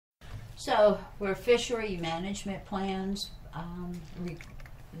So, were fishery management plans,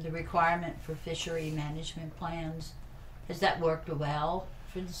 the requirement for fishery management plans, has that worked well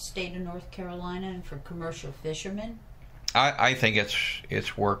for the state of North Carolina and for commercial fishermen? I think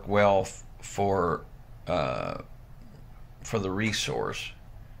it's worked well for the resource,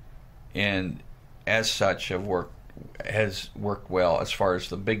 and as such has worked well as far as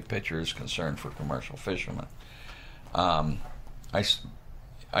the big picture is concerned for commercial fishermen.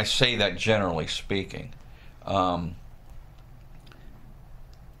 I say that generally speaking. You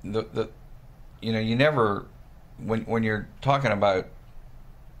never, when you're talking about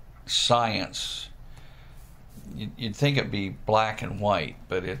science, you'd think it'd be black and white,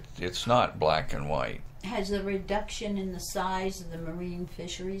 but it's not black and white. Has the reduction in the size of the Marine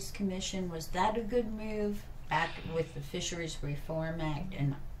Fisheries Commission, was that a good move back with the Fisheries Reform Act?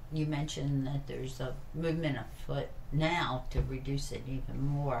 And you mentioned that there's a movement afoot now to reduce it even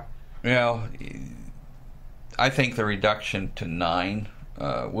more. Well, I think the reduction to 9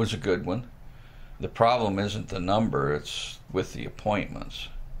 was a good one. The problem isn't the number, it's with the appointments.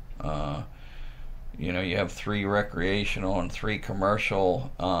 You have 3 recreational and 3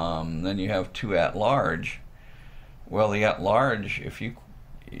 commercial, then you have 2 at large. Well, the at large, if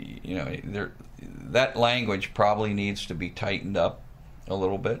that language probably needs to be tightened up a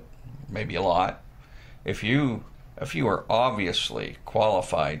little bit, maybe a lot. If you are obviously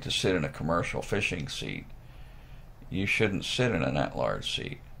qualified to sit in a commercial fishing seat, you shouldn't sit in an at large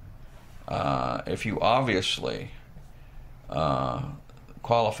seat. If you obviously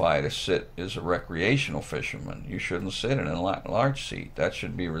qualify to sit as a recreational fisherman, you shouldn't sit in a large seat. That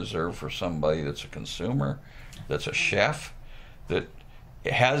should be reserved for somebody that's a consumer, that's a chef, that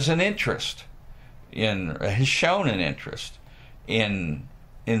has an interest has shown an interest in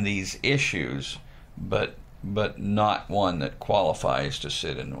these issues, but not one that qualifies to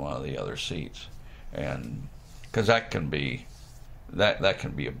sit in one of the other seats, and because that can be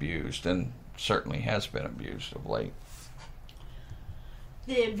abused, and certainly has been abused of late.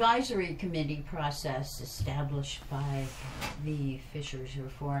 The advisory committee process established by the Fisheries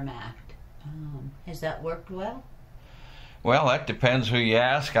Reform Act, has that worked well? Well, that depends who you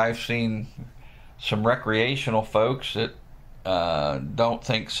ask. I've seen some recreational folks that don't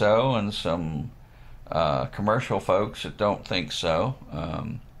think so, and some commercial folks that don't think so.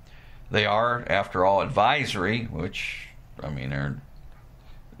 They are, after all, advisory, which,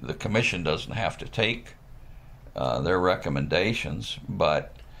 the commission doesn't have to take their recommendations,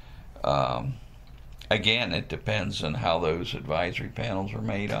 but again, it depends on how those advisory panels are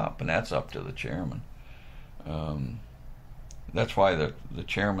made up, and that's up to the chairman. That's why the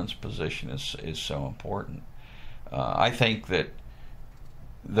chairman's position is so important. I think that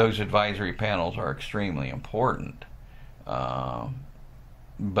those advisory panels are extremely important,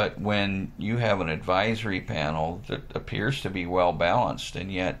 but when you have an advisory panel that appears to be well balanced,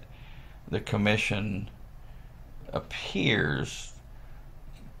 and yet the commission appears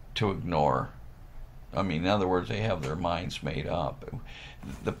to ignore, in other words, they have their minds made up.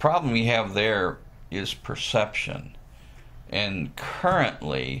 The problem we have there is perception, and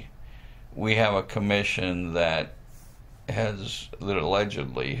currently we have a commission that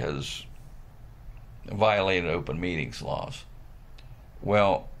allegedly has violated open meetings laws.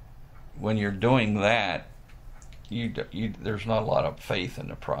 Well, when you're doing that, there's not a lot of faith in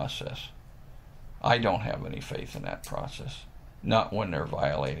the process. I don't have any faith in that process. Not when they're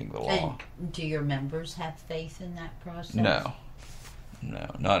violating the law. And do your members have faith in that process? No,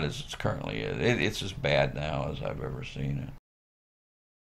 not as it's currently is. It's as bad now as I've ever seen it.